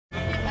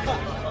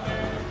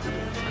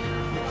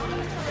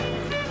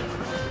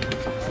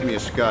Give me a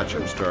scotch,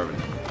 I'm starving.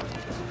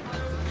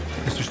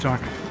 Mr.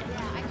 Stark.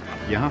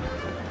 Yeah?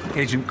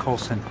 Agent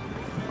Coulson.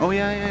 Oh,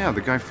 yeah,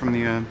 the guy from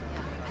the,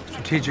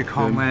 Strategic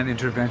Homeland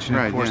Intervention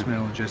right, Enforcement yeah.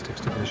 and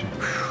Logistics Division.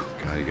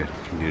 God, you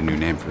need a new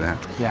name for that.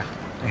 Yeah,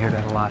 I hear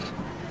that a lot.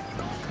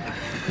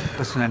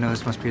 Listen, I know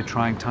this must be a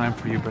trying time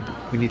for you, but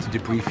we need to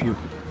debrief you.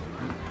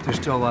 There's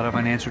still a lot of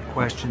unanswered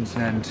questions,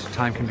 and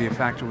time can be a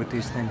factor with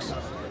these things.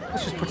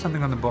 Let's just put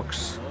something on the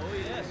books.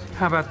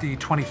 How about the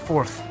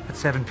 24th at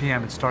 7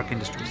 p.m. at Stark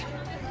Industries?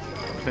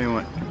 Tell you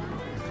what,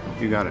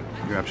 you got it.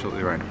 You're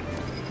absolutely right.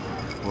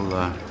 Well,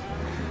 I'm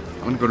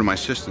gonna go to my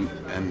assistant,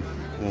 and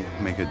we'll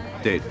make a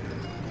date.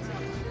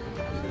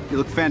 You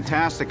look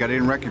fantastic. I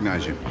didn't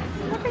recognize you.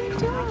 What are you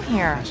doing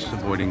here? Just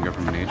avoiding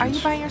government agents. Are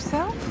you by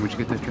yourself? Where'd you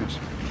get that dress?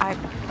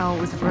 Oh,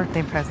 it was a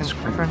birthday present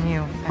from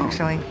you,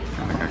 actually.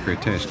 Oh, I got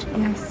great taste.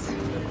 Yes.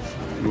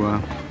 You,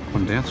 want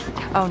to dance?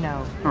 Oh,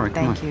 no. All right,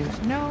 come Thank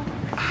you. No.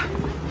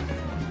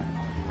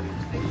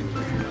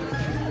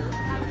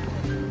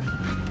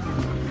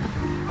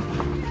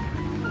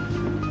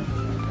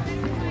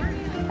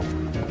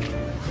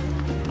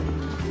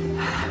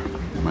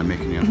 Am I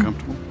making you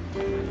uncomfortable?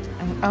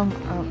 Oh,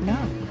 no.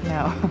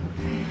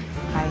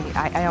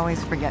 I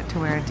always forget to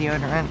wear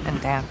deodorant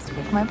and dance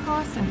with my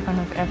boss in front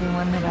of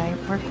everyone that I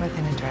work with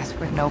in a dress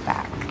with no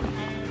back.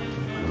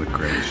 You look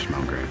great. You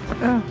smell great.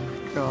 Oh,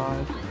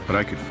 God. But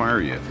I could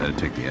fire you if that'd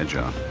take the edge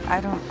off.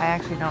 I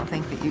actually don't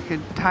think that you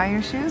could tie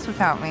your shoes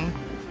without me.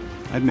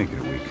 I'd make it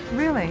a week.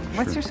 Really? Sure.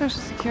 What's your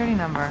social security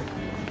number?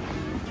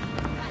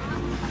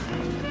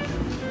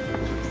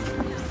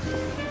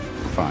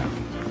 5.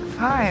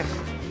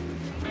 5.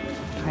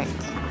 Right.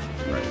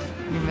 Right.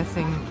 You're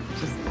missing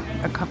just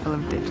a couple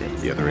of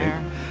digits. The other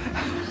there.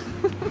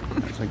 8.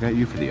 So I got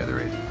you for the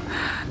other 8.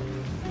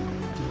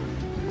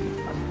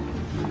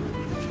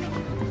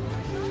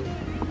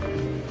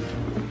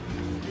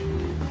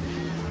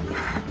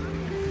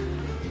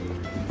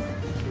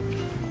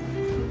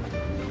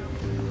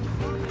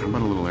 How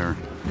about a little air?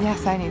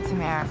 Yes, I need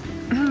some air.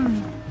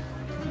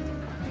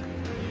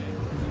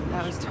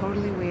 That was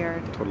totally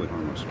weird. Totally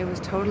harmless. It was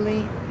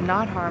totally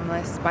not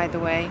harmless, by the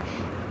way.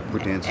 We're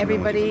dancing.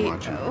 Everybody no one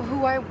can watch it.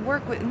 who I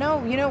work with,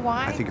 no, you know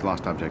why? I think you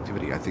lost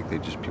objectivity. I think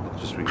people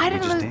just I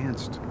didn't lose-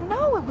 danced.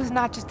 No, it was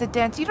not just a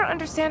dance. You don't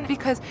understand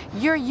because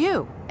you're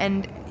you.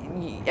 And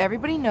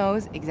everybody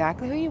knows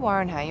exactly who you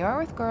are and how you are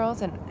with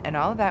girls and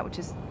all of that, which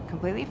is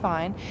completely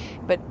fine.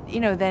 But,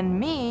 then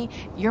me,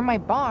 you're my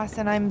boss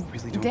and I'm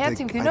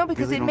dancing with you. No,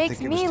 because it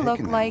makes me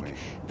look like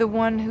the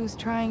one who's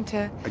trying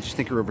to... I just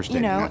think you're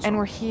overstating. And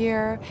we're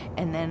here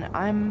and then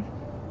I'm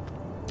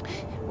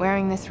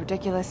wearing this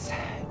ridiculous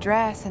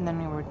dress and then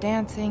we were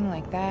dancing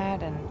like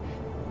that and...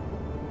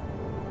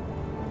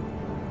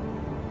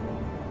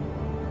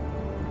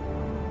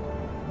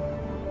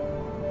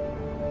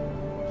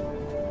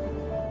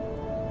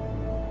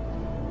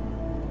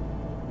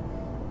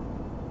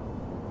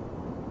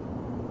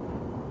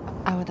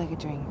 I would like a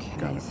drink,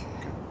 please.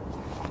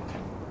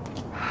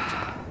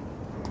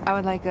 I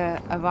would like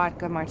a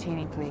vodka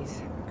martini,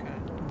 please. Okay.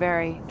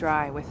 Very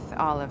dry with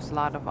olives, a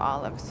lot of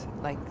olives,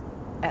 like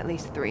at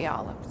least 3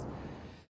 olives.